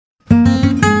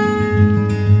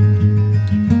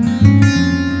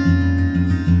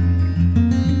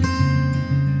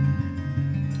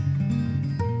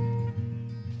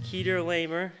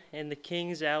Kedorlaomer and the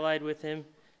kings allied with him,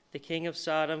 the king of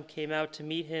Sodom, came out to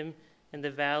meet him in the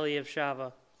valley of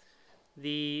Shaveh.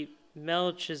 The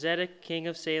Melchizedek, king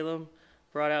of Salem,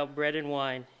 brought out bread and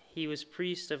wine. He was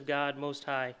priest of God Most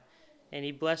High. And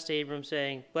he blessed Abram,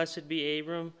 saying, Blessed be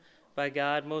Abram by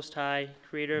God Most High,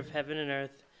 creator of heaven and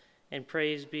earth, and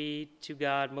praise be to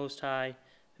God Most High,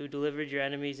 who delivered your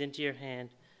enemies into your hand.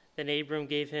 Then Abram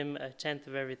gave him a tenth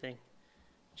of everything.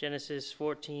 Genesis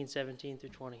 14:17 through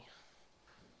 20.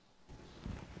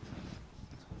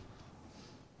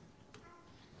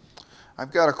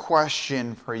 I've got a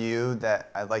question for you that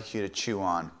I'd like you to chew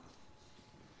on.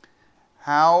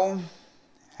 How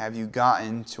have you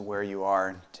gotten to where you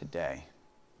are today?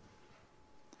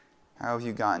 How have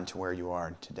you gotten to where you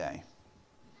are today?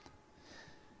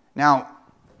 Now,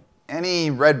 any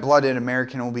red-blooded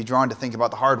American will be drawn to think about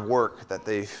the hard work that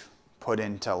they've put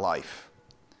into life.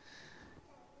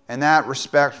 In that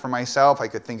respect, for myself, I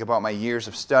could think about my years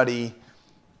of study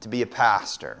to be a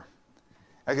pastor.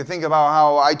 I could think about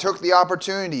how I took the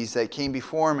opportunities that came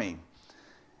before me,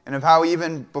 and of how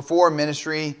even before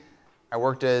ministry, I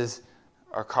worked as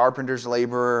a carpenter's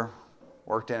laborer,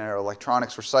 worked in an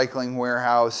electronics recycling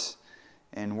warehouse,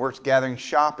 and worked gathering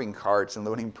shopping carts and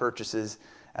loading purchases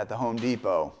at the Home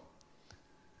Depot.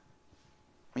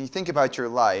 When you think about your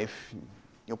life,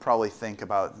 you'll probably think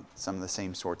about some of the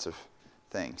same sorts of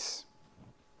things.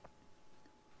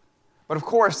 But of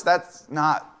course, that's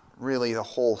not really the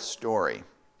whole story.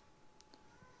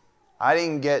 I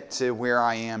didn't get to where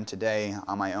I am today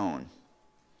on my own.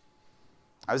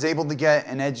 I was able to get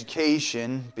an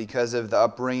education because of the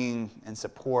upbringing and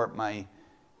support my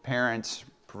parents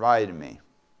provided me.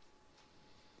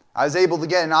 I was able to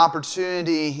get an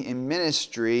opportunity in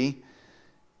ministry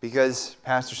because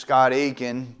Pastor Scott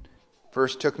Aiken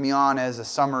first took me on as a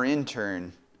summer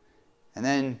intern, and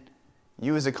then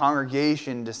you as a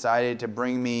congregation decided to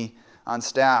bring me on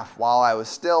staff while I was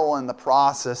still in the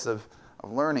process of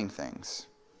learning things.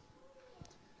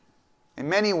 In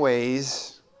many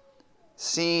ways,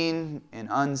 seen and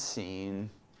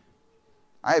unseen,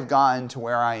 I have gotten to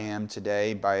where I am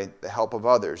today by the help of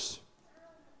others.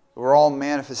 We're all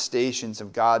manifestations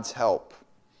of God's help,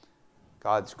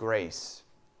 God's grace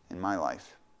in my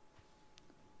life.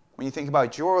 When you think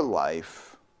about your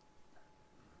life,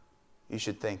 you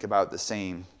should think about the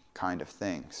same kind of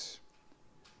things.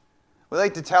 We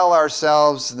like to tell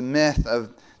ourselves the myth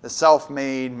of the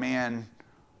self-made man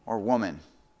or woman.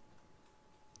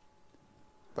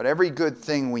 But every good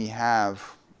thing we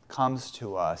have comes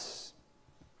to us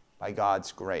by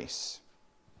God's grace.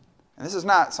 And this is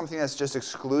not something that's just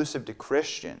exclusive to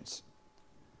Christians.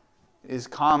 It is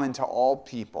common to all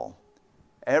people.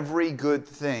 Every good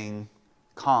thing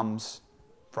comes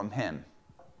from Him.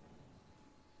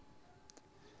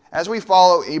 As we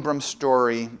follow Abram's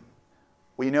story,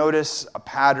 we notice a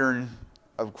pattern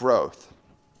of growth.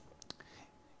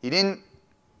 He didn't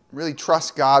really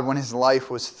trust God when his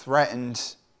life was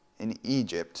threatened in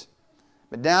Egypt.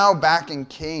 But now, back in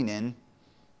Canaan,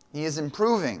 he is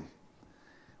improving.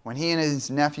 When he and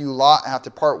his nephew Lot have to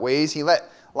part ways, he let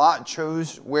Lot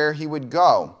choose where he would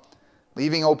go,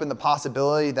 leaving open the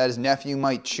possibility that his nephew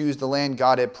might choose the land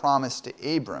God had promised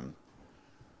to Abram.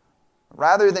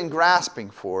 Rather than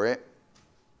grasping for it,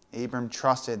 Abram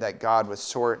trusted that God would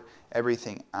sort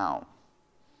everything out.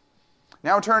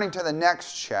 Now turning to the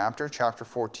next chapter, chapter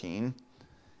 14,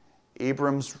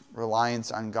 Abram's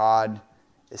reliance on God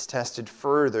is tested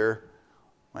further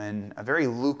when a very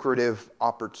lucrative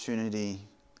opportunity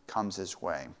comes his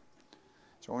way.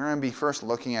 So we're going to be first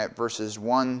looking at verses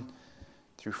 1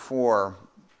 through 4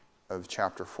 of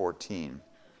chapter 14.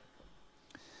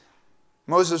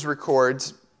 Moses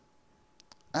records,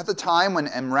 at the time when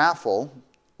Amraphel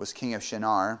was king of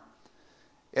Shinar,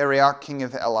 Arioch, king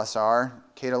of Elasar,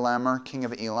 Kedorlaomer, king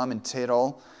of Elam, and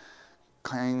Tidal,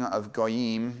 king of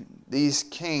Goyim, these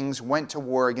kings went to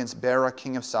war against Bera,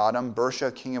 king of Sodom,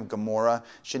 Bersha, king of Gomorrah,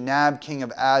 Shinab, king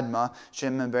of Admah,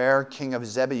 Shemeber, king of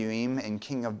Zeboim,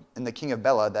 and the king of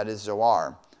Bela, that is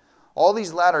Zoar. All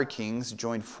these latter kings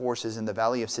joined forces in the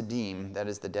valley of Siddim, that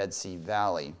is the Dead Sea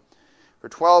Valley. For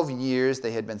 12 years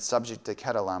they had been subject to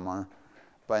Kedorlaomer,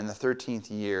 but in the 13th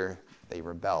year they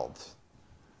rebelled.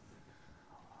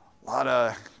 A lot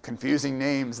of confusing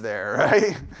names there,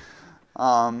 right?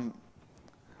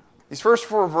 These first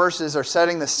 4 verses are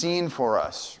setting the scene for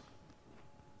us.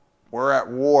 We're at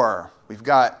war. We've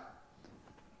got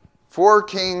 4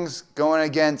 kings going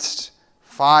against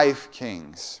 5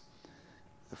 kings.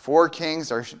 The 4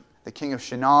 kings are the king of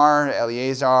Shinar,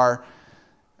 Eleazar,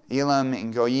 Elam,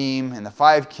 and Goyim, and the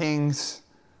 5 kings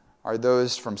are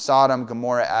those from Sodom,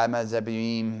 Gomorrah, Admah,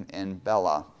 Zeboim, and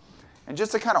Bela. And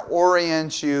just to kind of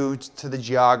orient you to the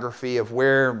geography of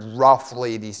where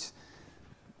roughly these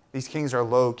kings are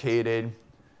located,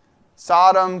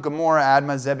 Sodom, Gomorrah,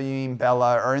 Admah, Zeboim,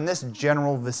 Bela are in this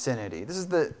general vicinity. This is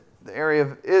the area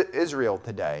of Israel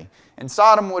today. And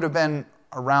Sodom would have been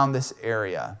around this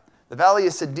area. The Valley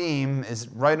of Siddim is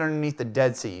right underneath the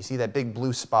Dead Sea. You see that big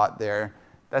blue spot there?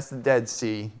 That's the Dead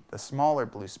Sea. The smaller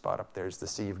blue spot up there is the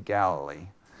Sea of Galilee.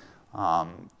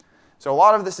 So a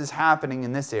lot of this is happening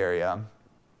in this area.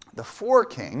 The four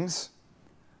kings,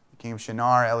 the king of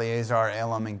Shinar, Eleazar,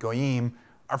 Elam, and Goyim,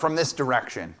 are from this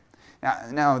direction.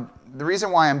 Now, the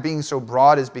reason why I'm being so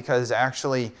broad is because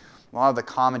actually a lot of the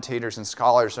commentators and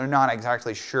scholars are not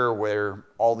exactly sure where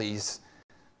all these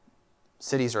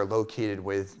cities are located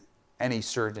with any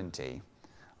certainty.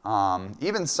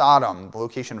 Even Sodom, the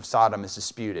location of Sodom is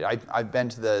disputed. I've been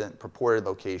to the purported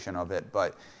location of it,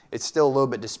 but it's still a little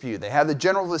bit disputed. They have the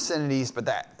general vicinities, but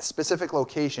the specific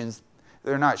locations,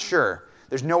 they're not sure.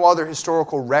 There's no other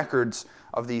historical records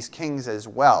of these kings as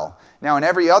well. Now, in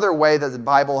every other way that the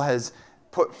Bible has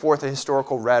put forth a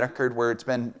historical record where it's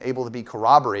been able to be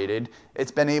corroborated,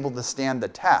 it's been able to stand the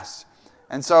test.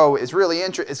 And so it's really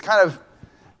it's kind of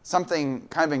something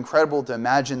kind of incredible to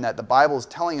imagine that the Bible is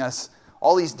telling us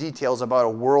all these details about a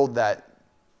world that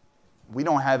we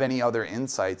don't have any other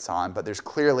insights on, but there's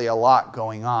clearly a lot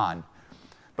going on.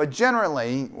 But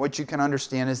generally, what you can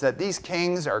understand is that these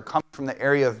kings are coming from the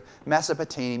area of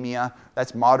Mesopotamia,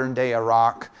 that's modern-day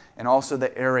Iraq, and also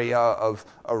the area of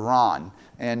Iran.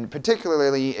 And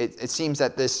particularly, it seems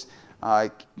that this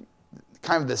kind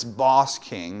of this boss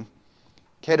king,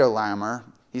 Chedorlaomer,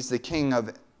 he's the king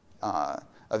of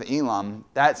Elam.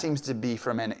 That seems to be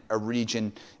from a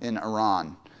region in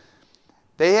Iran.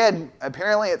 They had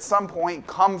apparently at some point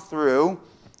come through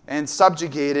and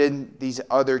subjugated these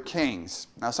other kings.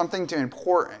 Now, something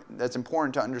that's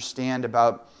important to understand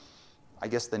about, I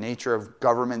guess, the nature of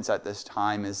governments at this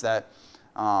time is that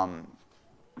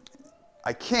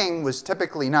a king was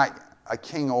typically not a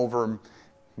king over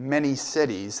many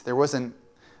cities. There wasn't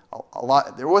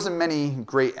many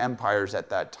great empires at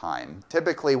that time.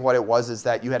 Typically what it was is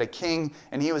that you had a king,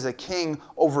 and he was a king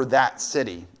over that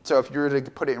city. So if you were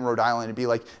to put it in Rhode Island, it'd be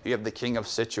like you have the king of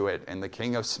Scituate and the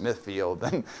king of Smithfield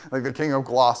and like the king of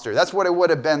Gloucester. That's what it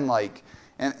would have been like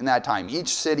in that time. Each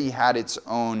city had its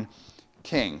own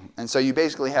king. And so you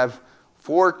basically have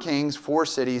 4 kings, 4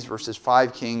 cities versus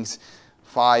 5 kings,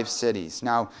 5 cities.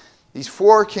 Now, these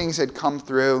 4 kings had come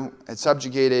through and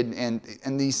subjugated,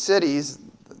 and these cities,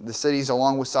 the cities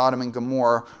along with Sodom and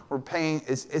Gomorrah, were paying,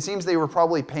 it seems they were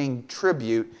probably paying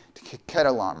tribute to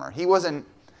Chedorlaomer. He wasn't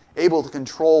able to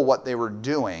control what they were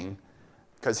doing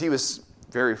because he was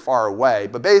very far away.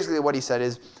 But basically what he said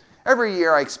is, every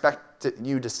year I expect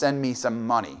you to send me some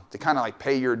money to kind of like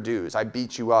pay your dues. I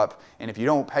beat you up, and if you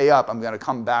don't pay up, I'm going to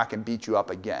come back and beat you up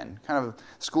again. Kind of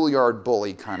schoolyard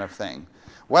bully kind of thing.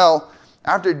 Well,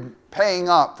 after paying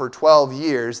up for 12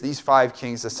 years, these 5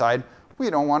 kings decide, we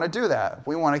don't want to do that.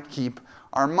 We want to keep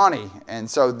our money. And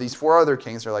so these 4 other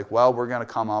kings are like, well, we're going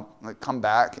to come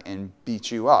back and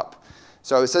beat you up.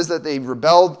 So it says that they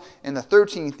rebelled in the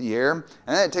 13th year,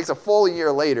 and then it takes a full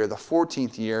year later, the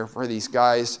 14th year, for these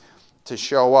guys to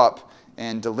show up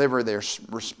and deliver their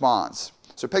response.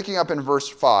 So picking up in verse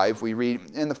 5, we read,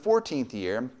 in the 14th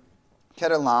year,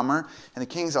 Chedorlaomer and the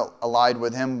kings allied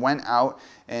with him went out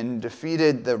and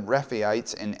defeated the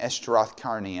Rephaites in Eshtaroth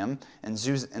Karnaim, and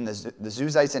the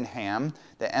Zuzites in Ham,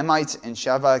 the Emites in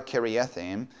Shava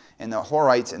Kiriathaim, and the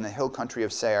Horites in the hill country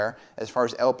of Seir, as far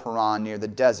as El Paran near the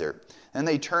desert. Then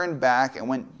they turned back and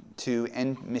went to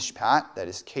En Mishpat, that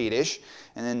is Kadesh,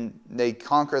 and then they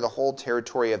conquer the whole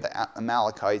territory of the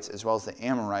Amalekites, as well as the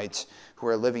Amorites, who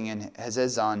are living in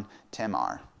Hazezon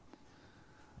Tamar.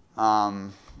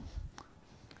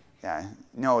 Yeah,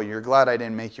 no, you're glad I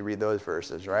didn't make you read those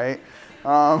verses, right?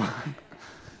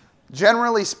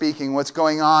 Generally speaking, what's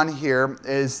going on here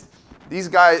is these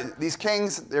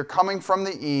kings, they're coming from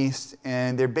the east,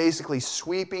 and they're basically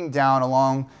sweeping down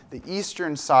along the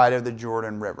eastern side of the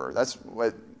Jordan River. That's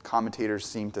what commentators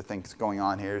seem to think is going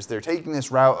on here, is they're taking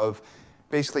this route of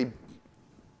basically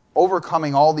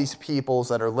overcoming all these peoples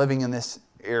that are living in this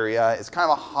area. It's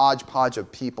kind of a hodgepodge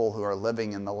of people who are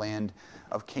living in the land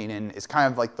of Canaan. It's kind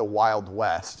of like the Wild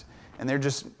West. And they're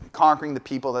just conquering the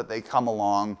people that they come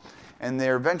along, and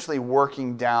they're eventually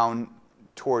working down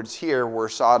towards here where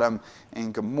Sodom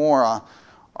and Gomorrah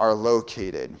are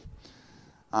located.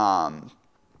 And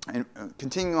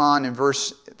continuing on in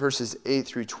verses 8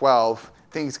 through 12,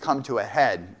 things come to a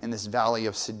head in this valley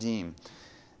of Siddim. It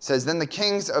says, then the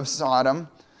kings of Sodom,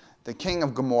 the king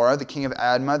of Gomorrah, the king of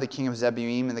Admah, the king of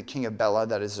Zeboim, and the king of Bela,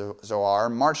 that is Zoar,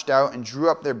 marched out and drew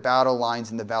up their battle lines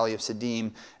in the valley of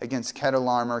Siddim against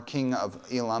Chedorlaomer, king of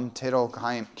Elam, Tidal,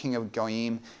 king of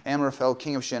Goyim, Amraphel,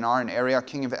 king of Shinar, and Ariah,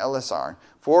 king of Elasar.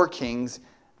 4 kings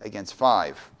against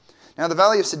 5. Now the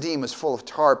valley of Siddim was full of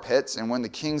tar pits, and when the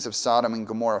kings of Sodom and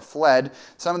Gomorrah fled,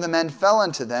 some of the men fell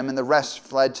into them, and the rest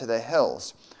fled to the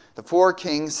hills. The 4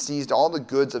 kings seized all the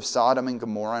goods of Sodom and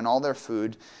Gomorrah and all their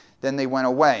food. Then they went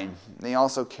away. They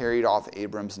also carried off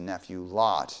Abram's nephew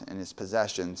Lot and his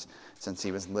possessions, since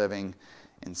he was living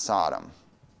in Sodom.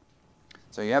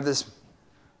 So you have this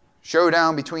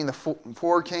showdown between the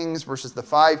 4 kings versus the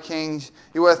 5 kings.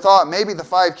 You would have thought maybe the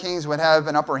 5 kings would have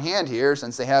an upper hand here,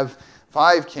 since they have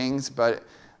 5 kings, but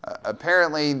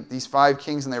apparently these 5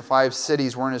 kings in their 5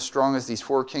 cities weren't as strong as these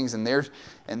 4 kings in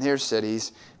their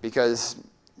cities, because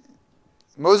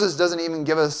Moses doesn't even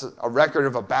give us a record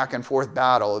of a back and forth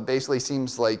battle. It basically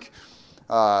seems like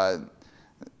the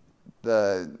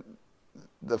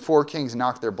 4 kings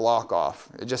knocked their block off.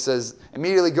 It just says,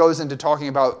 immediately goes into talking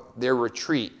about their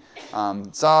retreat.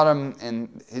 Sodom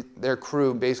and their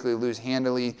crew basically lose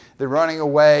handily. They're running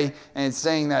away, and it's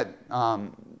saying that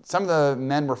some of the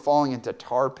men were falling into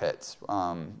tar pits.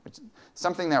 It's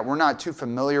something that we're not too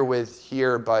familiar with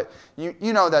here, but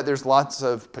you know that there's lots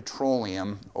of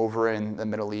petroleum over in the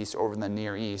Middle East, over in the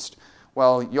Near East.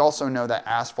 Well, you also know that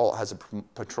asphalt has a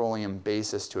petroleum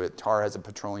basis to it. Tar has a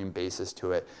petroleum basis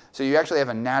to it. So you actually have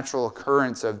a natural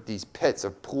occurrence of these pits,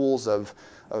 of pools of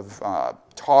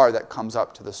tar that comes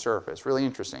up to the surface. Really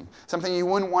interesting. Something you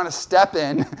wouldn't want to step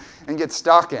in and get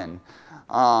stuck in.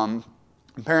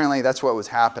 Apparently, that's what was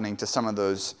happening to some of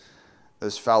those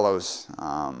fellows,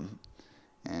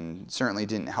 and certainly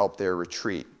didn't help their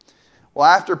retreat. Well,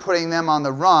 after putting them on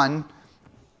the run,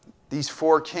 these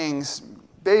 4 kings,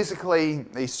 basically,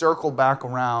 they circled back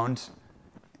around,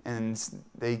 and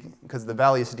because the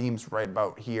Valley of Siddim's right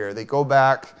about here, they go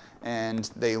back and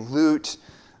they loot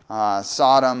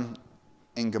Sodom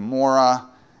and Gomorrah,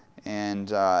 and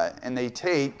they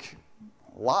take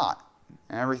Lot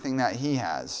and everything that he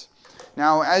has.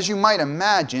 Now, as you might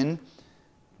imagine,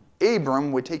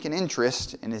 Abram would take an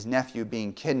interest in his nephew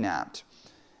being kidnapped.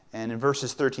 And in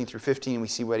verses 13 through 15, we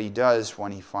see what he does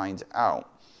when he finds out.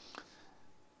 It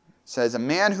says, a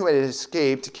man who had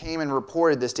escaped came and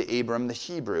reported this to Abram the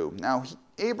Hebrew. Now,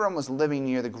 Abram was living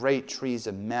near the great trees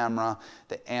of Mamre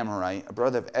the Amorite, a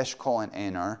brother of Eshcol and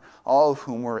Aner, all of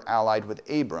whom were allied with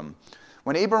Abram.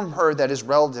 When Abram heard that his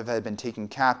relative had been taken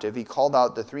captive, he called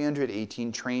out the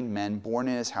 318 trained men born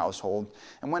in his household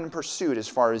and went in pursuit as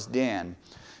far as Dan.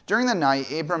 During the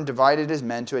night, Abram divided his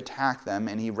men to attack them,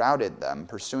 and he routed them,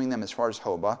 pursuing them as far as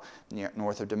Hobah,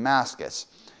 north of Damascus.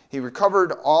 He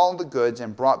recovered all the goods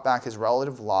and brought back his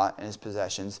relative Lot and his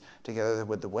possessions, together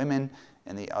with the women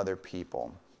and the other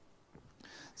people.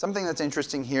 Something that's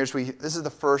interesting here is this is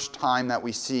the first time that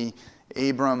we see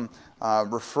Abram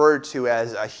referred to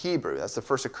as a Hebrew. That's the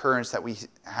first occurrence that we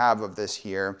have of this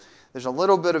here. There's a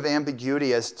little bit of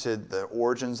ambiguity as to the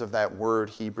origins of that word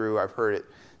Hebrew. I've heard it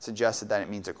suggested that it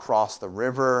means across the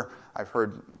river. I've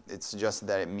heard it suggested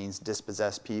that it means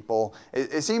dispossessed people.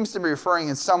 It seems to be referring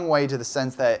in some way to the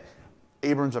sense that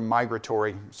Abram's a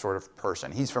migratory sort of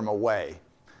person. He's from away.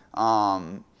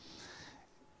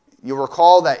 You'll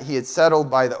recall that he had settled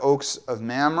by the oaks of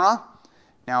Mamre.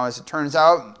 Now, as it turns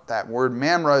out, that word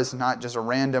Mamre is not just a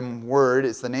random word.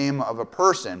 It's the name of a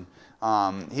person.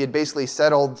 He had basically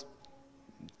settled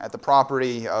at the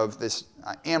property of this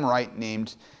Amorite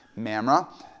named Mamre,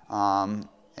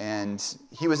 and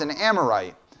he was an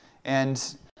Amorite.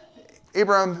 And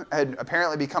Abram had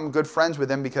apparently become good friends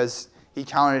with him because he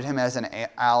counted him as an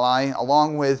ally,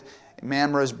 along with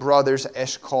Mamre's brothers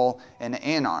Eshcol and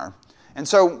Aner. And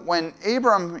so when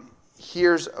Abram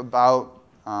hears about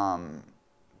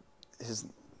his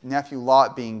nephew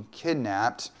Lot being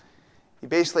kidnapped, he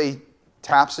basically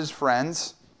taps his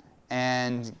friends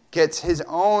and gets his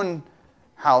own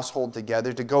household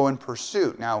together to go in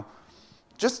pursuit. Now,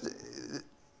 just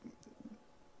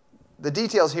the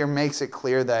details here makes it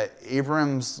clear that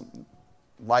Abram's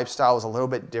lifestyle is a little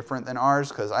bit different than ours,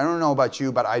 because I don't know about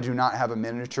you, but I do not have a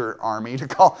miniature army to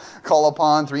call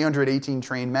upon, 318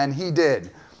 trained men. He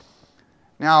did.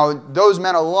 Now, those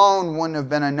men alone wouldn't have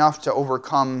been enough to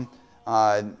overcome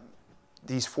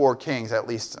these 4 kings, at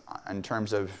least in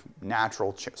terms of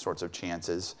natural sorts of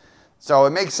chances. So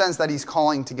it makes sense that he's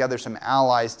calling together some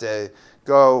allies to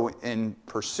go in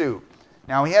pursuit.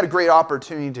 Now, he had a great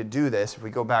opportunity to do this. If we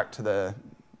go back to the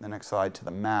next slide, to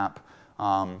the map.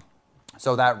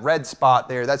 So that red spot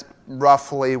there, that's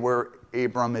roughly where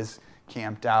Abram is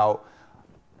camped out.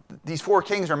 these four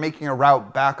kings are making a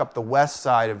route back up the west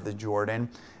side of the Jordan.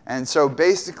 And so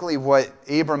basically what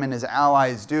Abram and his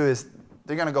allies do is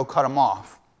they're going to go cut them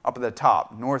off up at the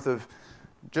top,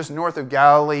 just north of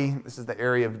Galilee. This is the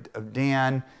area of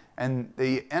Dan. And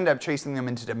they end up chasing them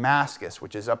into Damascus,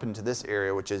 which is up into this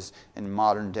area, which is in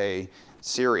modern-day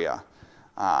Syria.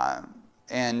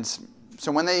 And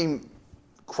so when they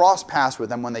cross paths with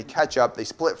them, when they catch up, they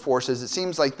split forces. It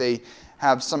seems like they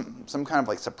have some kind of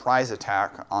like surprise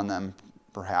attack on them,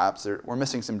 perhaps. We're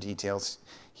missing some details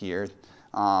here.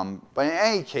 But in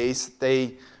any case,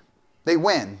 they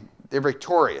win. They're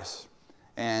victorious.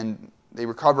 And they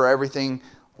recover everything,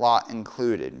 Lot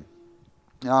included.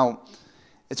 Now,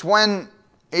 it's when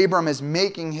Abram is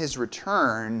making his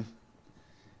return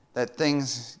that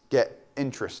things get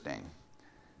interesting.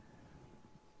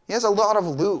 He has a lot of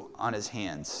loot on his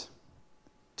hands,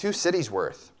 2 cities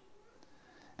worth.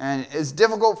 And it's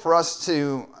difficult for us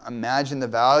to imagine the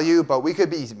value, but we could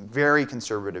be very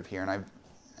conservative here, and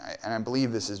I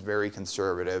believe this is very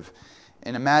conservative,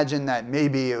 and imagine that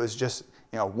maybe it was just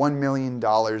 $1 million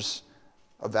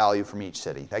of value from each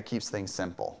city. That keeps things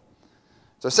simple.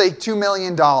 So say $2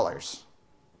 million.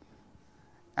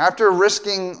 After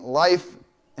risking life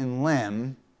and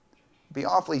limb, it'd be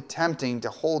awfully tempting to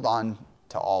hold on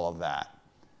to all of that.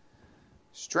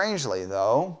 Strangely,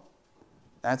 though,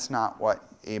 that's not what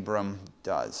Abram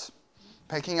does.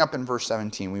 Picking up in verse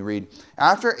 17, we read,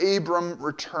 "After Abram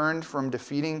returned from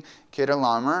defeating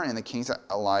Chedorlaomer and the kings that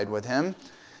allied with him,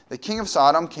 the king of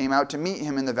Sodom came out to meet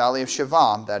him in the valley of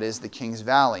Shavah, that is, the king's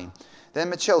valley. Then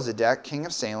Melchizedek, king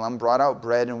of Salem, brought out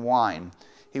bread and wine.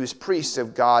 He was priest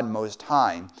of God Most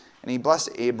High. And he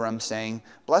blessed Abram, saying,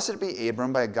 Blessed be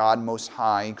Abram by God Most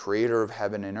High, creator of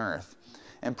heaven and earth.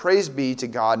 And praise be to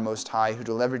God Most High, who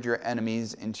delivered your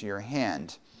enemies into your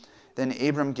hand. Then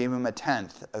Abram gave him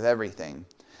 1/10 of everything.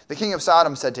 The king of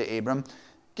Sodom said to Abram,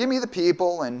 Give me the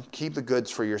people and keep the goods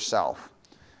for yourself.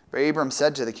 For Abram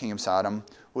said to the king of Sodom,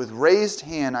 With raised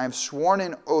hand I have sworn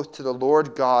an oath to the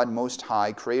Lord God Most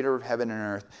High, creator of heaven and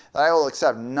earth, that I will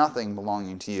accept nothing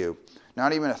belonging to you,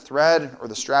 not even a thread or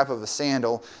the strap of a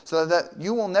sandal, so that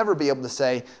you will never be able to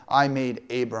say, I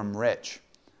made Abram rich.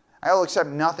 I will accept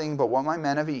nothing but what my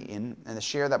men have eaten, and the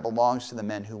share that belongs to the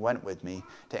men who went with me,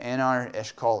 to Anar,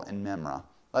 Eshcol, and Memra.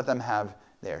 Let them have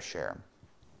their share.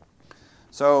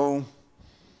 So,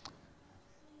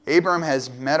 Abram has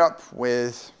met up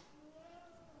with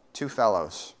 2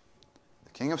 fellows, the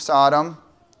king of Sodom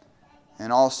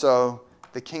and also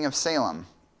the king of Salem,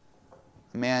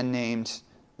 a man named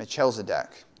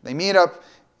Melchizedek. They meet up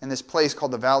in this place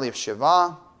called the Valley of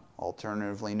Shavah,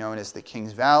 alternatively known as the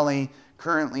King's Valley,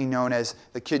 currently known as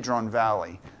the Kidron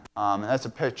Valley. And that's a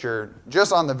picture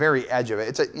just on the very edge of it.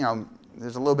 It's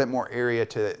there's a little bit more area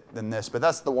to it than this, but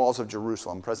that's the walls of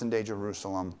Jerusalem, present-day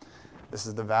Jerusalem. This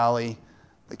is the valley,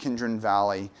 the Kidron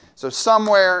Valley. So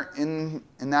somewhere in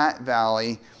that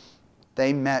valley,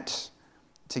 they met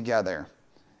together.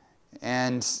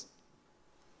 And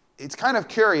it's kind of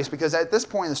curious because at this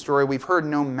point in the story, we've heard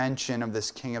no mention of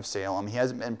this king of Salem. He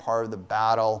hasn't been part of the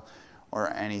battle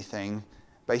or anything.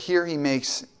 But here he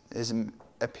makes his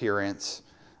appearance.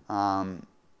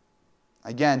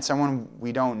 Again, someone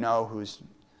we don't know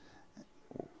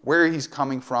where he's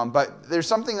coming from. But there's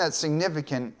something that's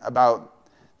significant about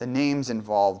the names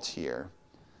involved here.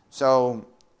 So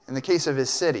in the case of his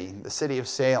city, the city of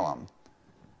Salem,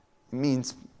 it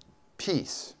means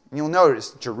peace. And you'll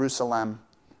notice Jerusalem,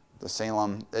 the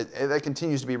Salem, that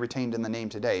continues to be retained in the name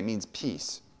today. It means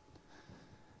peace.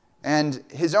 And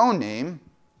his own name,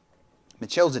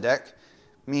 Melchizedek,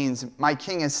 means my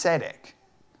king is Tzedek.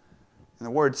 And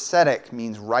the word Tzedek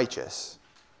means righteous.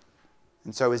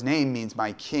 And so his name means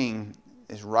my king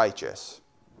is righteous.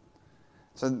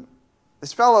 So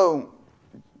this fellow,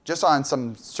 just on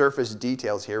some surface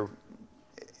details here,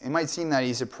 it might seem that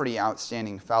he's a pretty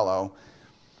outstanding fellow.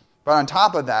 But on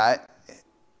top of that,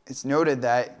 it's noted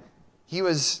that he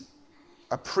was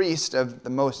a priest of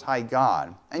the Most High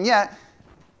God. And yet,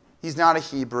 he's not a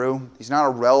Hebrew. He's not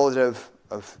a relative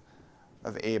of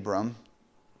Abram.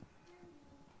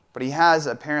 But he has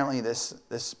apparently this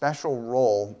special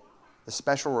role, this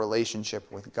special relationship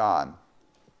with God.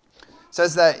 It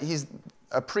says that he's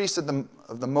a priest of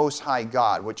the Most High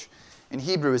God, which in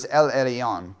Hebrew is El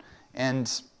Elyon.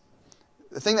 And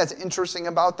the thing that's interesting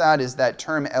about that is that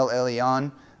term El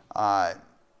Elyon,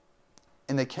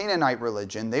 in the Canaanite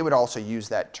religion, they would also use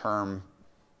that term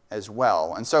as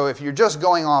well. And so if you're just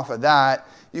going off of that,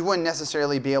 you wouldn't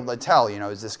necessarily be able to tell,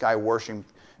 is this guy worshiping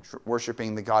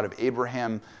the God of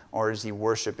Abraham, or is he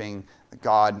worshiping the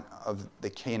God of the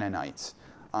Canaanites?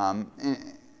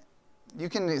 you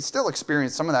can still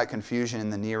experience some of that confusion in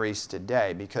the Near East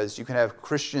today, because you can have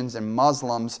Christians and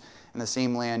Muslims in the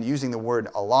same land using the word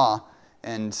Allah,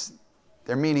 and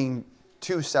they're meaning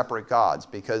two separate gods,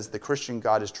 because the Christian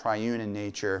God is triune in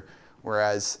nature,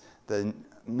 whereas the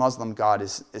Muslim God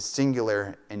is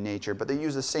singular in nature, but they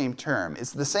use the same term.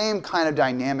 It's the same kind of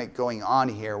dynamic going on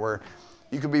here, where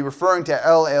you could be referring to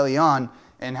El Elyon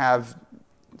and have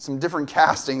some different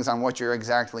castings on what you're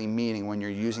exactly meaning when you're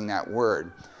using that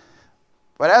word.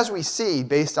 But as we see,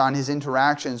 based on his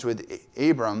interactions with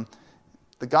Abram,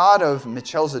 the God of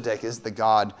Melchizedek is the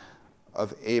God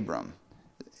of Abram.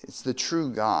 It's the true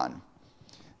God.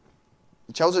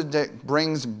 Melchizedek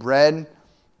brings bread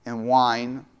and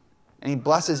wine, and he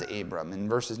blesses Abram. In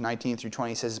verses 19 through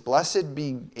 20, he says, "Blessed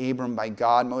be Abram by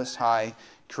God Most High,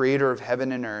 creator of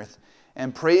heaven and earth,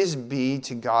 and praise be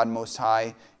to God Most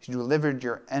High, who delivered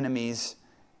your enemies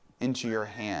into your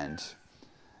hand."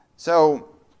 So,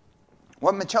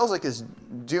 what Melchizedek is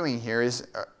doing here is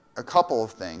a couple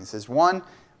of things. One,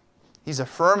 he's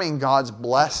affirming God's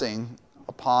blessing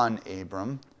upon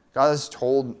Abram. God has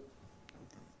told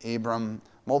Abram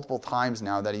multiple times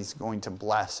now that he's going to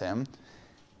bless him.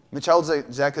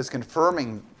 Melchizedek is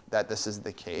confirming that this is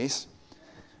the case.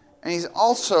 And he's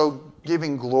also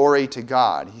giving glory to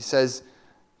God. He says,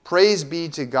 "Praise be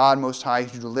to God Most High,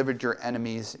 who delivered your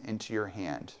enemies into your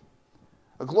hand."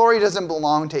 The glory doesn't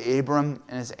belong to Abram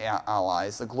and his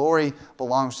allies. The glory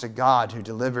belongs to God, who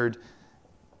delivered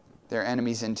their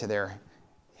enemies into their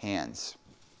hands.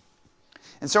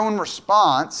 And so in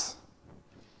response,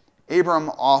 Abram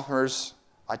offers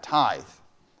a tithe,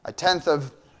 a tenth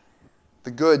of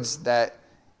the goods that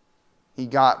he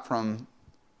got from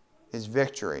his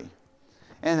victory.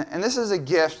 And this is a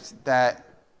gift that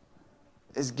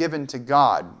is given to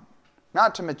God,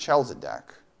 not to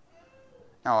Melchizedek.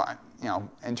 Now,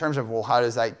 in terms of, well, how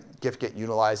does that gift get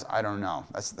utilized? I don't know.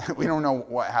 We don't know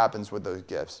what happens with those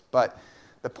gifts. But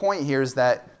the point here is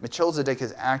that Melchizedek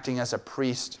is acting as a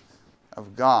priest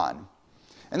of God.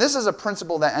 And this is a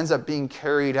principle that ends up being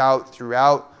carried out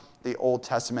throughout the Old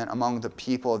Testament among the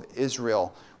people of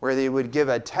Israel, where they would give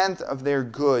a tenth of their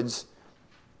goods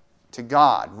to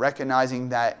God, recognizing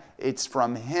that it's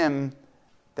from him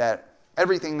that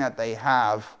everything that they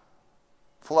have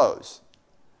flows.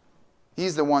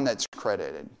 He's the one that's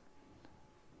credited.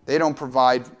 They don't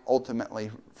provide ultimately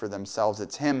for themselves.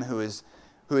 It's him who is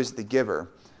the giver.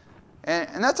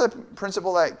 And that's a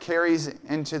principle that carries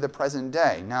into the present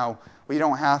day. Now, we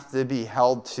don't have to be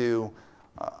held to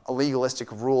a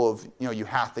legalistic rule of, you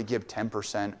have to give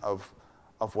 10%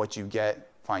 of what you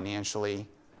get financially,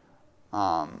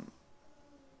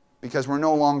 because we're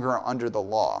no longer under the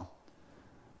law.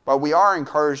 But we are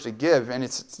encouraged to give, and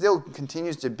it still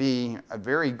continues to be a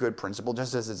very good principle,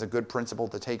 just as it's a good principle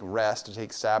to take rest, to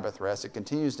take Sabbath rest. It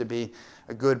continues to be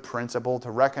a good principle to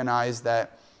recognize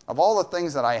that of all the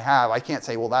things that I have, I can't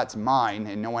say, well, that's mine,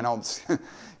 and no one else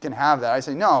can have that. I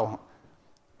say, no,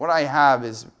 what I have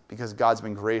is because God's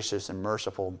been gracious and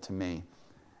merciful to me,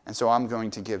 and so I'm going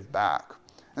to give back.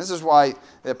 And this is why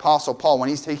the Apostle Paul, when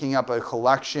he's taking up a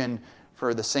collection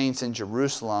for the saints in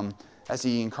Jerusalem, as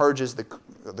he encourages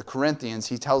the Corinthians,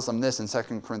 he tells them this in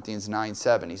 2 Corinthians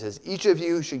 9:7. He says, "Each of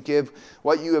you should give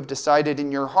what you have decided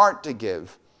in your heart to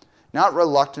give, not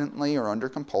reluctantly or under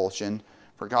compulsion,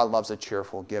 for God loves a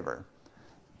cheerful giver."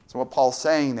 So what Paul's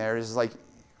saying there is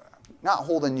not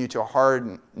holding you to a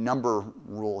hard number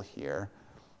rule here.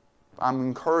 I'm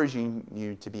encouraging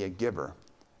you to be a giver,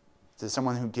 to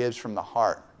someone who gives from the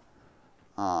heart,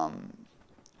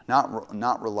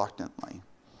 not reluctantly.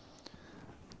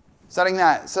 Setting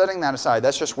that aside,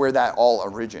 that's just where that all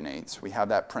originates. We have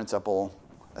that principle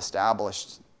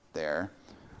established there.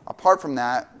 Apart from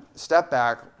that, step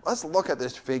back, let's look at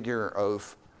this figure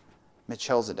of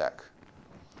Melchizedek,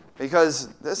 because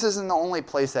this isn't the only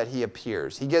place that he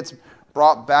appears. He gets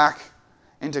brought back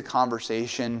into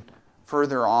conversation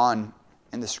further on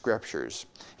in the scriptures.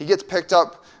 He gets picked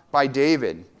up by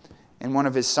David in one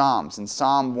of his Psalms, in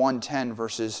Psalm 110,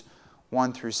 verses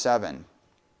 1 through 7.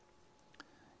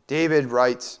 David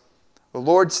writes, "The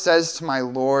Lord says to my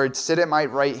Lord, sit at my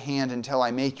right hand until I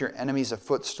make your enemies a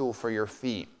footstool for your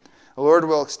feet. The Lord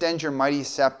will extend your mighty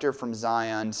scepter from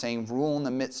Zion, saying, rule in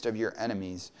the midst of your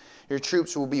enemies. Your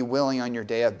troops will be willing on your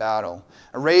day of battle.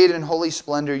 Arrayed in holy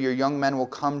splendor, your young men will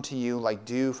come to you like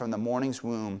dew from the morning's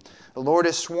womb. The Lord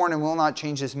has sworn and will not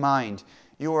change his mind.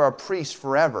 You are a priest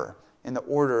forever in the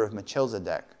order of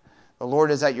Melchizedek. The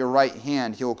Lord is at your right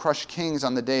hand. He will crush kings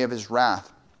on the day of his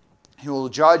wrath. He will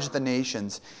judge the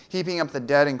nations, heaping up the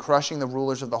dead and crushing the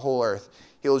rulers of the whole earth.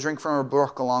 He will drink from a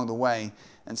brook along the way,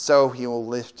 and so he will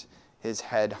lift his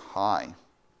head high."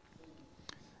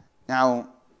 Now,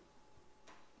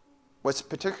 what's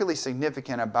particularly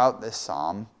significant about this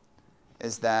psalm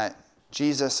is that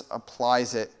Jesus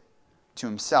applies it to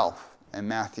himself in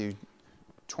Matthew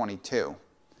 22.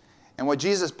 And what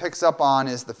Jesus picks up on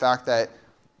is the fact that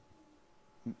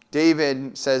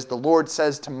David says, the Lord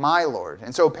says to my Lord.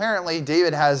 And so apparently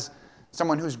David has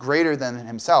someone who's greater than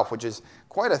himself, which is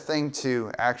quite a thing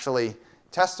to actually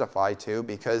testify to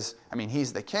because, I mean,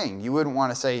 he's the king. You wouldn't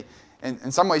want to say,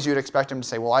 in some ways you'd expect him to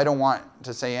say, well, I don't want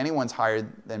to say anyone's higher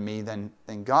than me than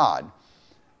God.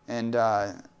 And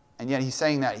yet he's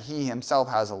saying that he himself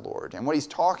has a Lord. And what he's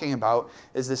talking about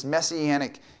is this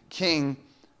messianic king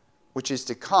which is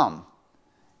to come.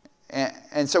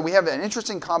 And so we have an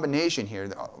interesting combination here.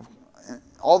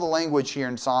 All the language here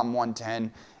in Psalm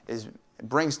 110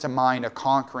 brings to mind a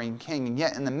conquering king. And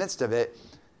yet in the midst of it,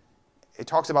 it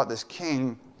talks about this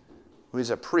king who is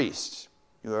a priest.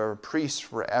 You are a priest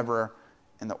forever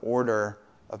in the order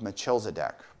of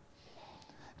Melchizedek.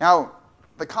 Now,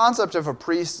 the concept of a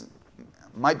priest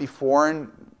might be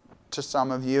foreign to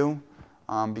some of you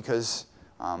because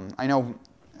I know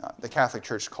the Catholic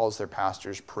Church calls their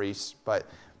pastors priests, but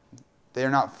they're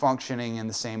not functioning in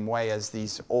the same way as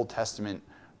these Old Testament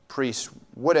priests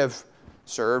would have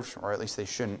served, or at least they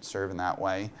shouldn't serve in that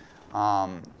way.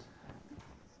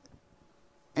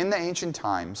 In the ancient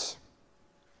times,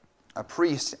 a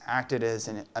priest acted as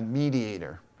a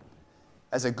mediator,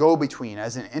 as a go-between,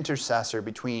 as an intercessor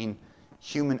between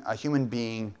a human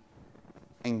being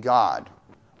and God,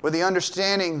 with the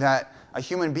understanding that a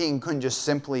human being couldn't just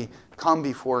simply come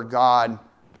before God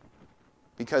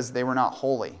because they were not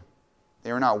holy.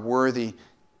 They were not worthy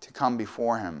to come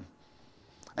before him.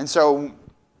 And so,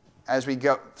 as we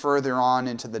go further on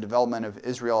into the development of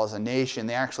Israel as a nation,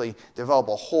 they actually develop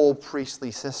a whole priestly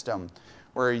system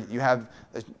where you have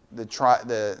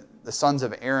the sons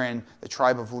of Aaron, the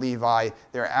tribe of Levi.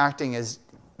 They're acting as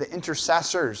the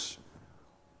intercessors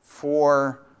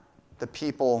for the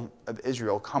people of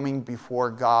Israel, coming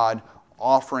before God,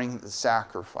 offering the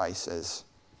sacrifices,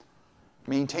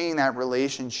 maintaining that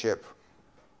relationship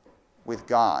with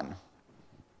God.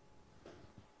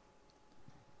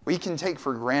 We can take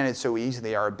for granted so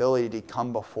easily our ability to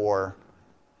come before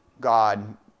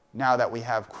God now that we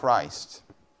have Christ.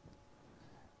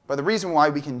 But the reason why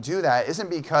we can do that isn't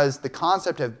because the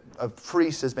concept of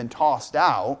priest has been tossed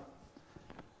out.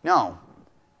 No.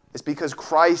 It's because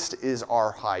Christ is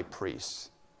our high priest.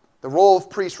 The role of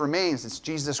priest remains. It's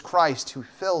Jesus Christ who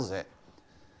fills it.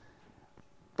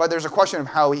 But there's a question of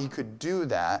how he could do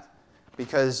that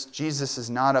because Jesus is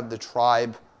not of the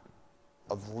tribe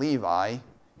of Levi.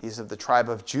 He's of the tribe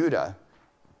of Judah.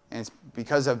 And it's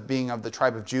because of being of the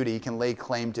tribe of Judah, he can lay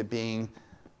claim to being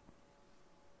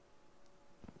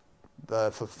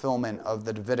the fulfillment of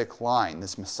the Davidic line,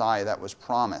 this Messiah that was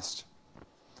promised.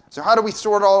 So how do we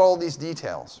sort out all these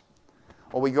details?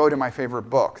 Well, we go to my favorite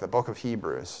book, the book of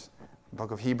Hebrews. The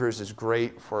book of Hebrews is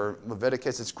great for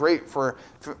Leviticus. It's great for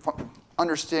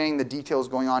understanding the details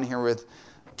going on here with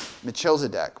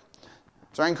Melchizedek.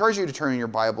 So I encourage you to turn your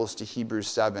Bibles to Hebrews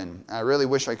 7. I really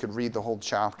wish I could read the whole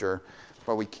chapter,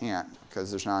 but we can't because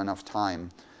there's not enough time.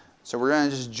 So we're going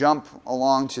to just jump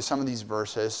along to some of these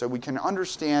verses so we can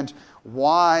understand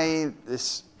why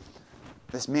this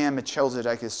man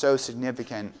Melchizedek is so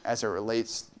significant as it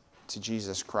relates to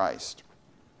Jesus Christ.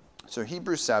 So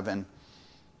Hebrews 7.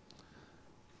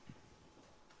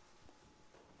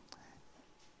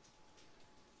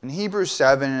 In Hebrews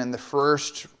 7, in the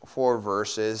first 4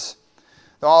 verses,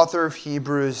 the author of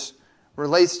Hebrews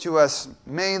relates to us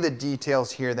many of the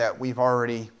details here that we've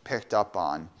already picked up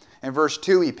on. In verse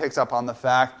 2, he picks up on the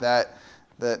fact that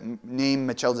the name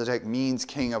Melchizedek means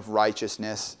king of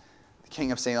righteousness. The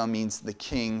king of Salem means the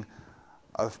king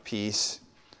of peace.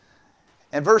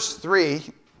 In verse 3,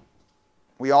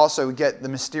 we also get the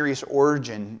mysterious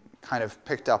origin kind of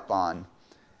picked up on.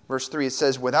 Verse 3, it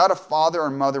says, without a father or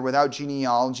mother, without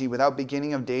genealogy, without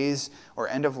beginning of days or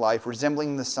end of life,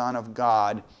 resembling the Son of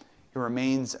God, he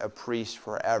remains a priest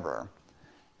forever.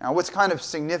 Now, what's kind of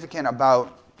significant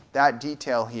about that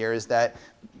detail here is that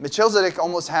Melchizedek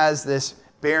almost has this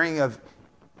bearing of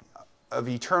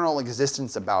eternal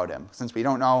existence about him, since we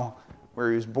don't know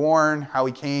where he was born, how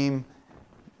he came,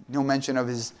 no mention of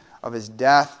his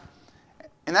death.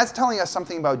 And that's telling us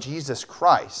something about Jesus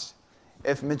Christ.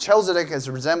 If Melchizedek is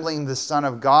resembling the Son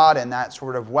of God in that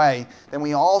sort of way, then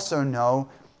we also know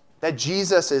that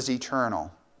Jesus is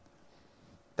eternal.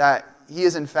 That he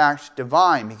is in fact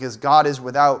divine because God is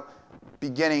without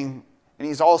beginning and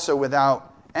he's also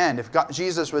without end. If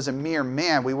Jesus was a mere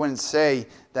man, we wouldn't say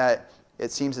that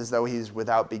it seems as though he's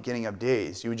without beginning of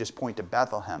days. You would just point to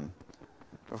Bethlehem.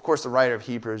 Of course, the writer of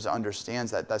Hebrews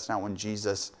understands that. That's not when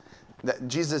Jesus'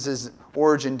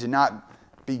 origin did not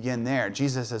begin there.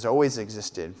 Jesus has always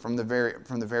existed from the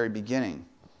very beginning.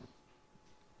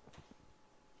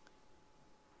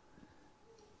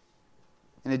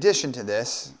 In addition to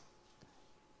this,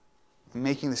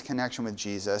 making this connection with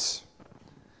Jesus,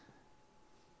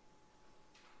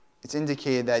 it's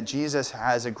indicated that Jesus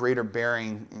has a greater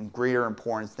bearing and greater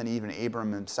importance than even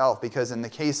Abram himself, because in the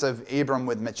case of Abram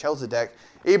with Melchizedek,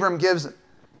 Abram gives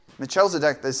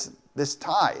Melchizedek this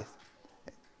tithe,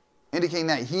 indicating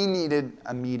that he needed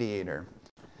a mediator.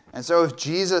 And so if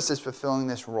Jesus is fulfilling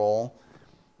this role,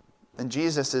 then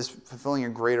Jesus is fulfilling a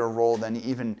greater role than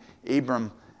even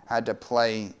Abram had to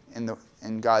play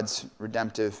in God's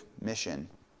redemptive mission.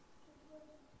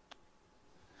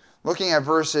 Looking at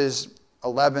verses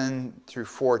 11 through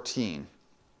 14,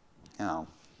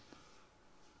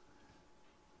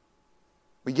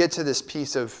 we get to this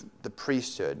piece of the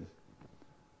priesthood.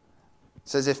 It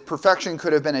says, if perfection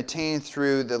could have been attained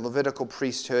through the Levitical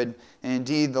priesthood, and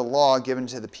indeed the law given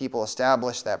to the people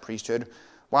established that priesthood,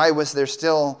 why was there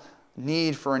still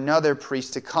need for another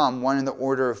priest to come, one in the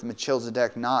order of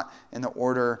Melchizedek, not in the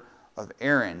order of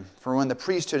Aaron? For when the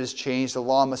priesthood is changed, the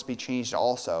law must be changed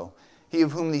also. He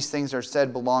of whom these things are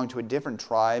said belonged to a different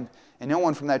tribe, and no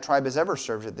one from that tribe has ever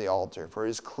served at the altar. For it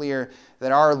is clear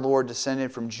that our Lord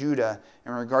descended from Judah.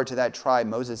 In regard to that tribe,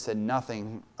 Moses said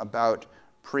nothing about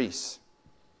priests.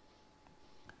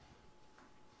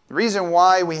 The reason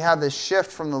why we have this shift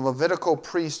from the Levitical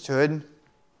priesthood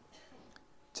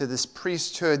to this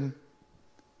priesthood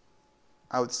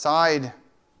outside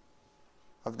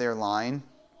of their line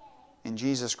in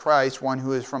Jesus Christ, one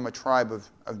who is from a tribe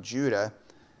of Judah,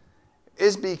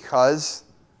 is because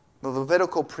the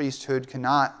Levitical priesthood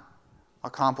cannot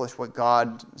accomplish what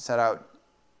God set out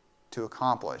to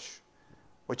accomplish,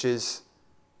 which is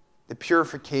the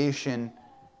purification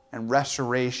and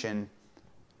restoration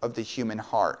of the human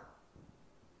heart.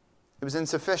 It was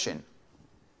insufficient.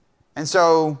 And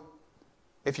so,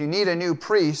 if you need a new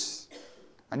priest,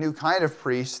 a new kind of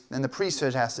priest, then the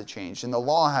priesthood has to change, and the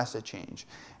law has to change.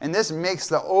 And this makes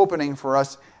the opening for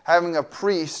us having a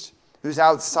priest who's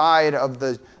outside of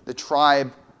the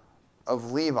tribe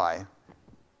of Levi,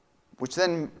 which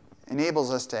then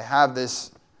enables us to have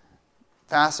this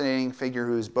fascinating figure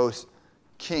who is both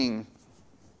king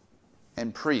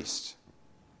and priest.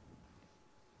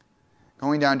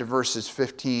 Going down to verses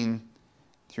 15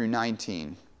 through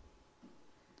 19.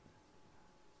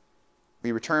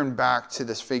 We return back to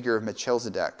this figure of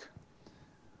Melchizedek.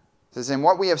 It says, and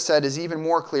what we have said is even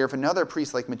more clear if another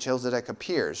priest like Melchizedek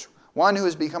appears, one who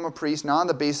has become a priest not on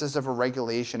the basis of a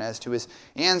regulation as to his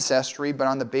ancestry, but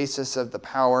on the basis of the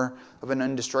power of an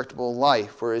indestructible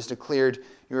life, for it is declared,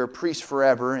 you are a priest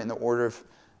forever in the order of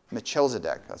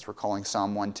Melchizedek. That's recalling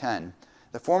Psalm 110.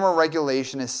 The former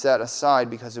regulation is set aside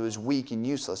because it was weak and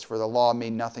useless, for the law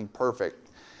made nothing perfect.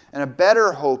 And a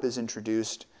better hope is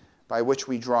introduced by which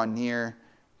we draw near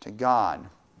to God.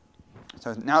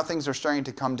 So now things are starting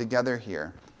to come together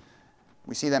here.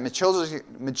 We see that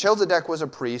Melchizedek was a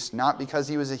priest, not because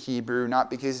he was a Hebrew, not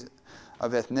because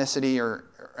of ethnicity or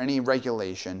any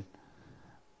regulation.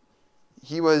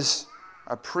 He was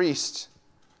a priest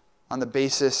on the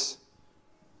basis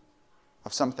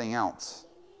of something else.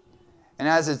 And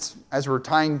as we're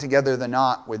tying together the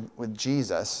knot with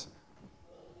Jesus,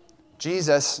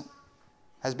 Jesus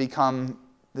has become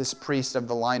this priest of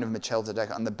the line of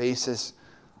Melchizedek on the basis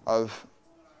of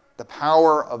the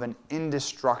power of an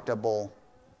indestructible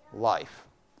life.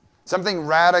 Something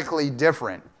radically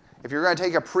different. If you're going to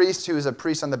take a priest who is a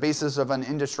priest on the basis of an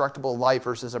indestructible life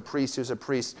versus a priest who's a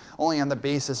priest only on the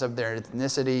basis of their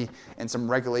ethnicity and some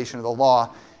regulation of the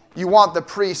law, you want the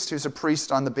priest who's a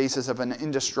priest on the basis of an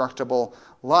indestructible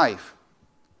life.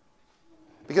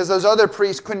 Because those other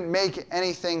priests couldn't make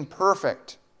anything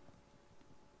perfect.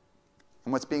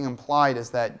 And what's being implied is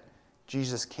that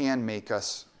Jesus can make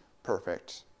us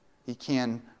perfect. He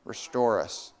can restore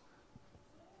us.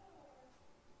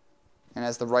 And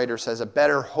as the writer says, a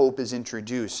better hope is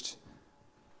introduced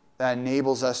that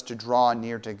enables us to draw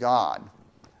near to God.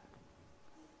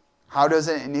 How does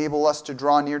it enable us to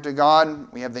draw near to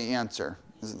God? We have the answer.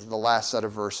 This is the last set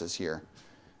of verses here.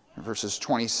 Verses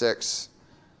 26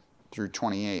 through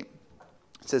 28.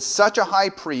 It says, such a high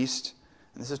priest,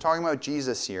 and this is talking about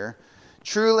Jesus here,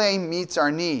 truly meets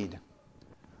our need.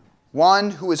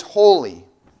 One who is holy,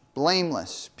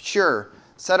 blameless, pure,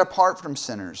 set apart from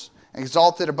sinners,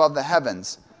 exalted above the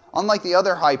heavens. Unlike the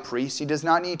other high priests, he does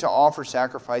not need to offer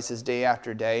sacrifices day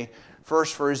after day,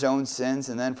 first for his own sins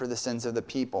and then for the sins of the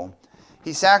people.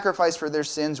 He sacrificed for their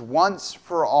sins once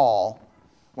for all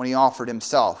when he offered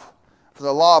himself. For For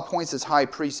the law appoints as high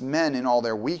priests men in all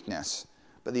their weakness,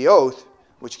 but the oath,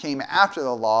 which came after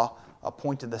the law,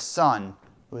 appointed the Son,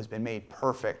 who has been made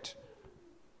perfect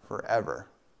forever.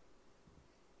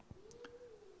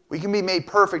 We can be made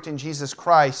perfect in Jesus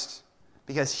Christ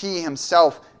because he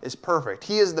himself is perfect.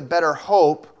 He is the better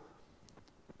hope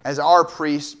as our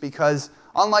priest because,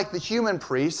 unlike the human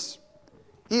priests,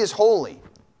 he is holy.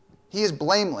 He is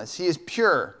blameless. He is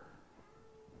pure.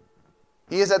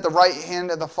 He is at the right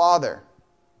hand of the Father.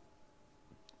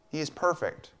 He is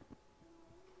perfect.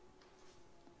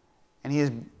 And he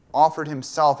has offered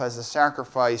himself as a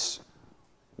sacrifice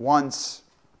once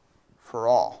for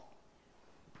all.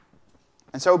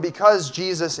 And so because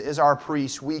Jesus is our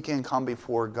priest, we can come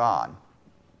before God.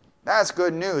 That's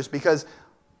good news because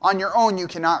on your own you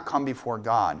cannot come before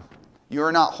God. You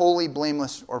are not holy,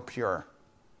 blameless, or pure.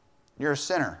 You're a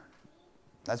sinner.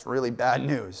 That's really bad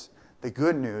news. The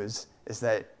good news is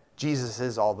that Jesus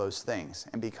is all those things.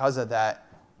 And because of that,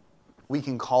 we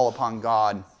can call upon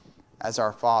God as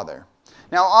our Father.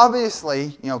 Now,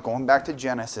 obviously, going back to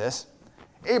Genesis,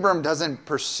 Abram doesn't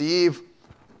perceive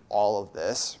all of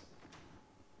this.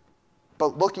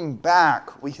 But looking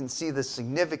back, we can see the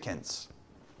significance,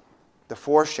 the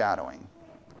foreshadowing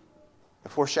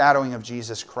of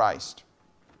Jesus Christ.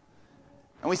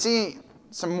 And we see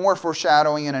some more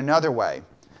foreshadowing in another way.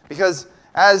 Because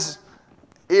as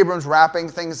Abram's wrapping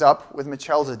things up with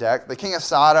Melchizedek, the king of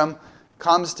Sodom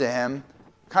comes to him,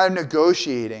 kind of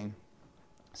negotiating,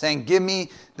 saying, give me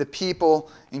the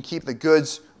people and keep the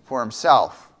goods for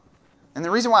himself. And the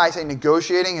reason why I say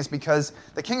negotiating is because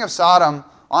the king of Sodom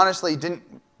honestly didn't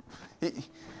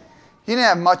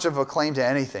have much of a claim to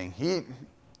anything. He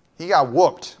got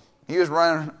whooped. He was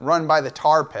run by the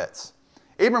tar pits.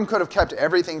 Abram could have kept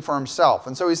everything for himself.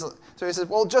 And so he says,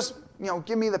 well, just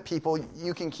give me the people.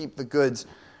 You can keep the goods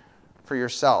for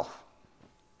yourself.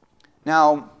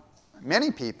 Now,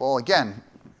 many people, again,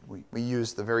 we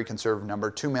use the very conservative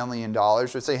number, $2 million,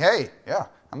 would say, hey, yeah,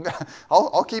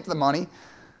 I'll keep the money.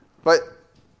 But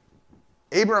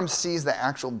Abram sees the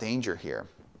actual danger here.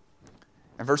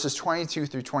 In verses 22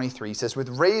 through 23, he says, with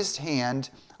raised hand,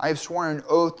 I have sworn an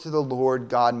oath to the Lord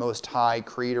God Most High,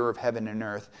 creator of heaven and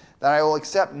earth, that I will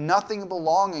accept nothing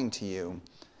belonging to you,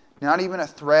 not even a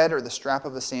thread or the strap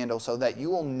of a sandal, so that you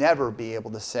will never be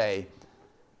able to say,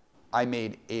 I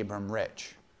made Abram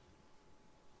rich.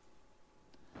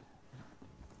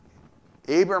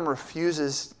 Abram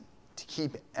refuses to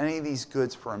keep any of these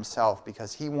goods for himself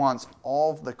because he wants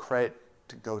all of the credit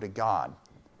to go to God.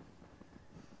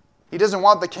 He doesn't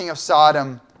want the king of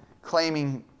Sodom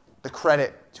claiming the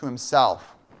credit to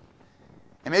himself.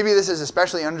 And maybe this is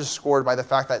especially underscored by the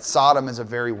fact that Sodom is a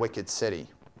very wicked city.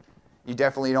 You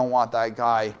definitely don't want that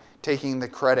guy taking the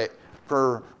credit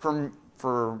for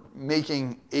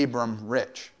making Abram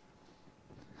rich.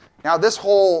 Now, this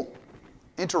whole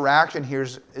interaction here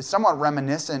is somewhat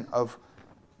reminiscent of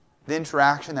the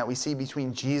interaction that we see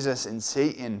between Jesus and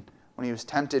Satan when he was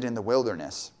tempted in the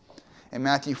wilderness. In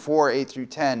Matthew 4, 8 through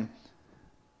 10,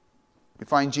 we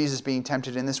find Jesus being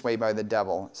tempted in this way by the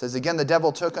devil. It says, again, the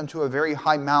devil took him to a very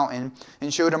high mountain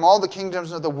and showed him all the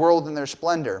kingdoms of the world and their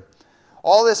splendor.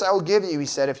 All this I will give you, he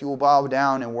said, if you will bow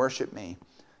down and worship me.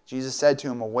 Jesus said to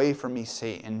him, away from me,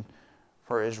 Satan,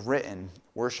 for it is written,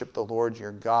 worship the Lord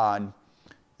your God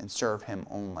and serve him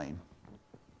only.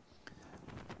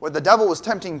 What the devil was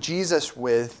tempting Jesus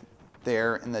with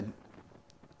there in the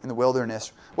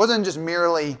wilderness wasn't just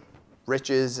merely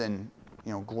riches and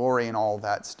glory and all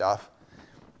that stuff.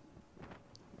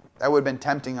 That would have been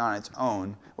tempting on its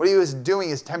own. What he was doing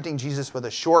is tempting Jesus with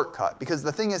a shortcut. Because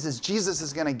the thing is Jesus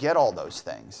is going to get all those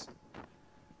things.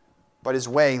 But his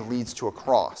way leads to a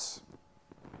cross.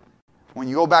 When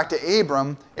you go back to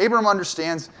Abram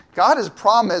understands God has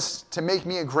promised to make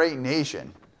me a great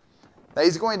nation. That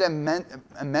he's going to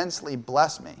immensely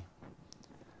bless me.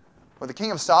 What the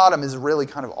king of Sodom is really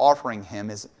kind of offering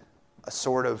him is a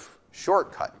sort of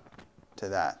shortcut to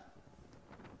that.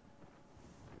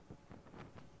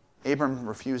 Abram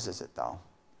refuses it, though.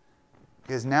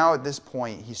 Because now at this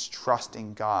point, he's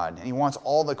trusting God. And he wants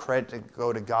all the credit to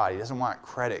go to God. He doesn't want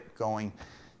credit going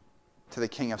to the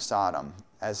king of Sodom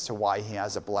as to why he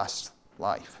has a blessed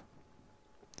life.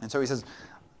 And so he says,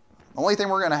 the only thing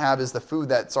we're going to have is the food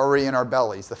that's already in our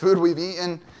bellies, the food we've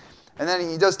eaten. And then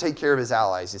he does take care of his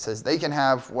allies. He says, they can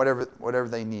have whatever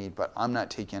they need, but I'm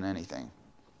not taking anything.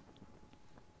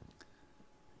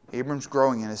 Abram's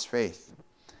growing in his faith.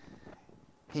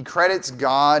 He credits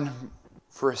God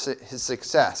for his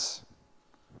success,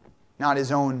 not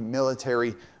his own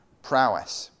military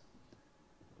prowess.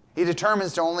 He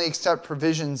determines to only accept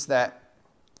provisions that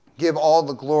give all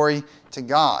the glory to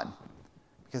God,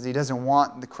 because he doesn't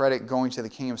want the credit going to the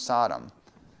king of Sodom.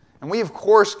 And we, of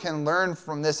course, can learn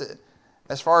from this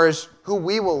as far as who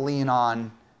we will lean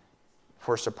on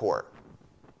for support.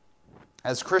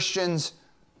 As Christians,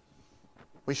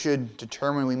 we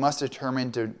must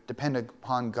determine to depend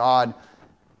upon God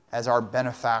as our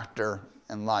benefactor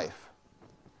in life.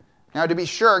 Now, to be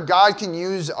sure, God can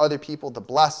use other people to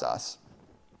bless us.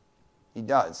 He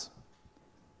does.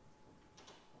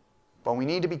 But we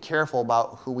need to be careful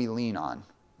about who we lean on.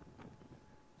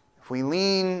 If we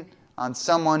lean on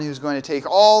someone who's going to take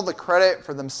all the credit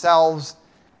for themselves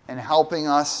in helping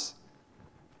us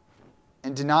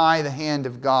and deny the hand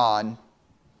of God,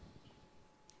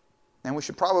 then we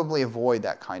should probably avoid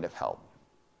that kind of help.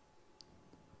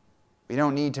 We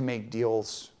don't need to make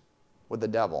deals with the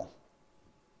devil.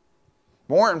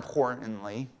 More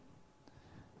importantly,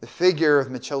 the figure of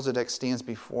Melchizedek stands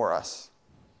before us.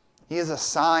 He is a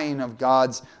sign of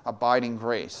God's abiding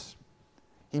grace.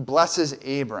 He blesses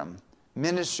Abram,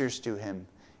 ministers to him,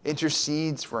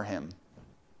 intercedes for him.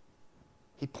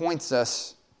 He points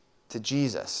us to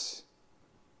Jesus,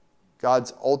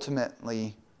 God's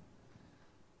ultimately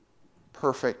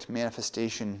perfect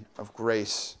manifestation of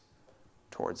grace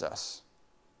towards us.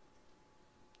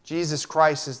 Jesus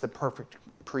Christ is the perfect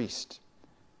priest.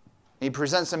 He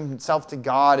presents himself to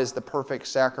God as the perfect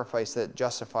sacrifice that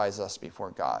justifies us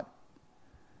before God.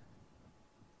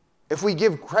 If we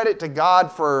give credit to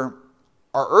God for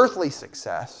our earthly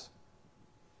success,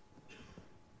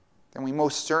 then we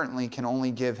most certainly can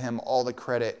only give him all the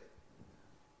credit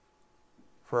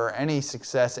for any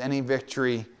success, any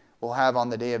victory we'll have on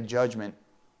the day of judgment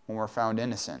when we're found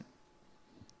innocent.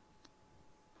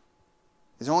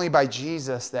 It's only by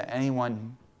Jesus that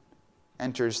anyone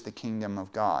enters the kingdom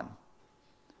of God.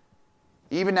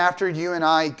 Even after you and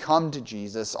I come to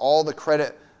Jesus, all the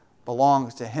credit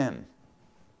belongs to him.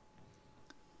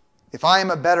 If I am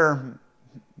a better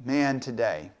man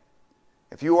today,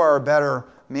 if you are a better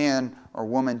man or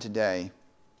woman today,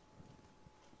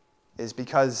 it is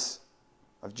because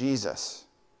of Jesus.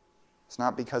 It's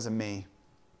not because of me.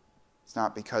 It's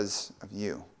not because of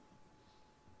you.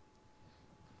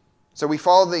 So we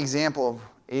follow the example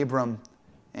of Abram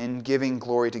in giving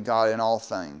glory to God in all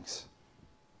things.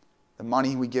 The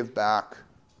money we give back,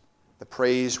 the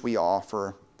praise we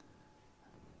offer,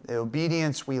 the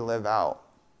obedience we live out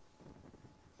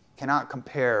cannot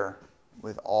compare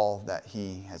with all that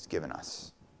he has given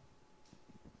us.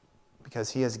 Because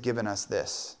he has given us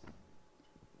this,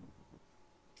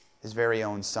 his very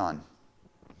own Son,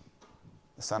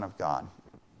 the Son of God,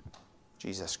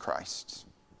 Jesus Christ.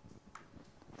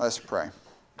 Let us pray.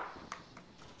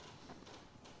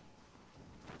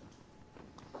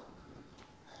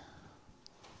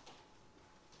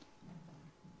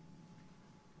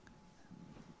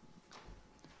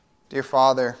 Dear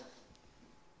Father,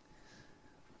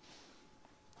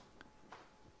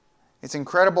 it's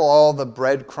incredible all the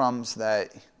breadcrumbs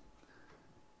that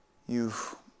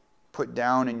you've put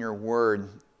down in your word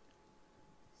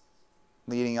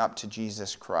leading up to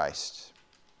Jesus Christ.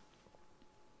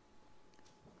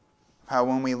 How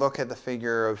when we look at the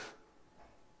figure of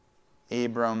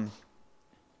Abram,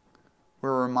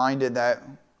 we're reminded that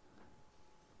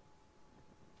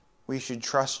we should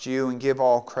trust you and give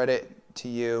all credit to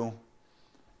you.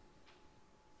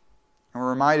 And we're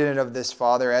reminded of this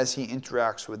Father as he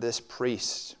interacts with this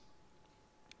priest,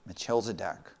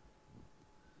 Melchizedek,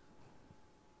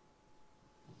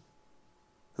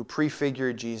 who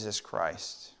prefigured Jesus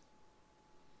Christ.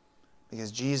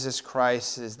 Because Jesus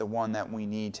Christ is the one that we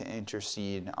need to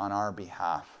intercede on our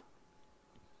behalf.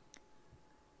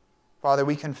 Father,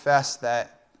 we confess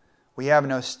that we have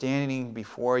no standing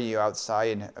before you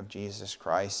outside of Jesus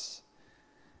Christ.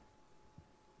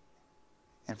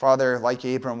 And Father, like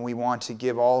Abram, we want to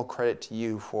give all credit to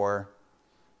you for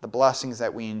the blessings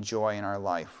that we enjoy in our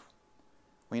life.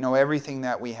 We know everything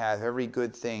that we have, every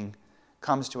good thing,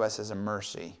 comes to us as a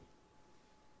mercy.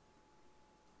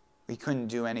 We couldn't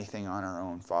do anything on our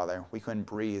own, Father. We couldn't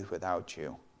breathe without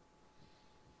you.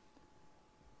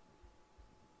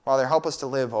 Father, help us to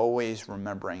live always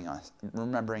remembering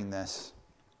this.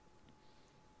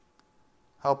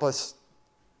 Help us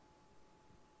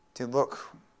to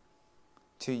look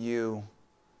to you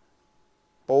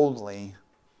boldly,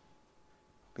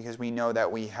 because we know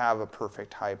that we have a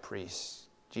perfect high priest,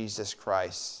 Jesus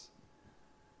Christ,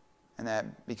 and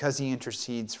that because he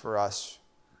intercedes for us,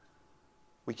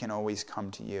 we can always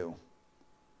come to you,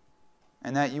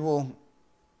 and that you will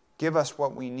give us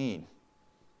what we need,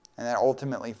 and that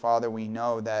ultimately, Father, we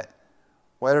know that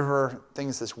whatever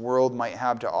things this world might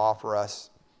have to offer us,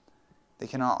 they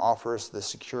cannot offer us the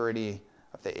security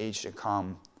of the age to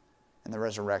come and the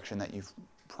resurrection that you've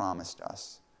promised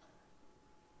us.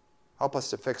 Help us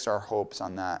to fix our hopes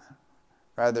on that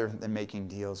rather than making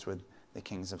deals with the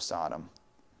kings of Sodom.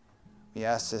 We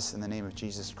ask this in the name of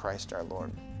Jesus Christ our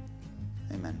Lord.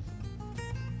 Amen.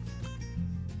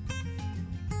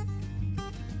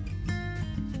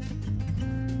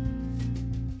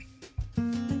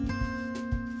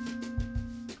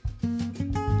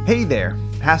 Hey there,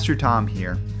 Pastor Tom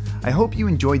here. I hope you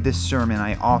enjoyed this sermon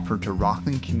I offered to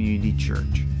Rockland Community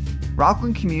Church.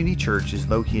 Rockland Community Church is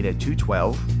located at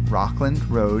 212 Rockland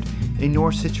Road in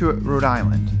North Scituate, Rhode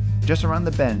Island, just around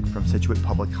the bend from Scituate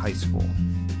Public High School.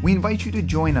 We invite you to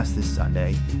join us this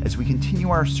Sunday as we continue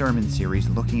our sermon series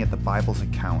looking at the Bible's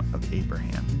account of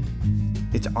Abraham.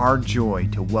 It's our joy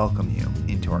to welcome you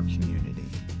into our community.